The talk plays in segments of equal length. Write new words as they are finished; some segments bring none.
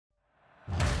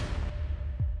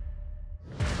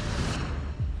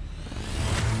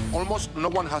Almost no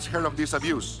one has heard of this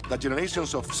abuse, that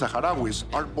generations of Sahrawis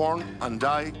are born and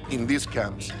die in these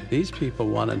camps. These people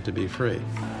wanted to be free.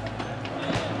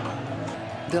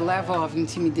 The level of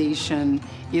intimidation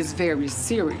is very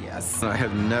serious. I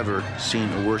have never seen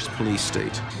a worse police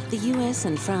state. The US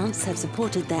and France have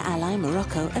supported their ally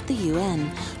Morocco at the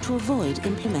UN to avoid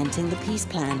implementing the peace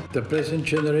plan. The present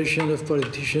generation of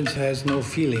politicians has no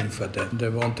feeling for them. They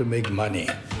want to make money.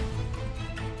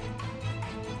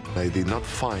 I did not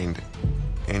find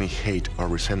any hate or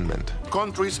resentment.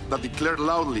 Countries that declare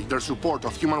loudly their support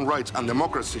of human rights and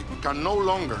democracy can no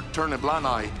longer turn a blind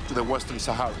eye to the Western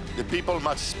Sahara. The people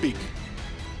must speak.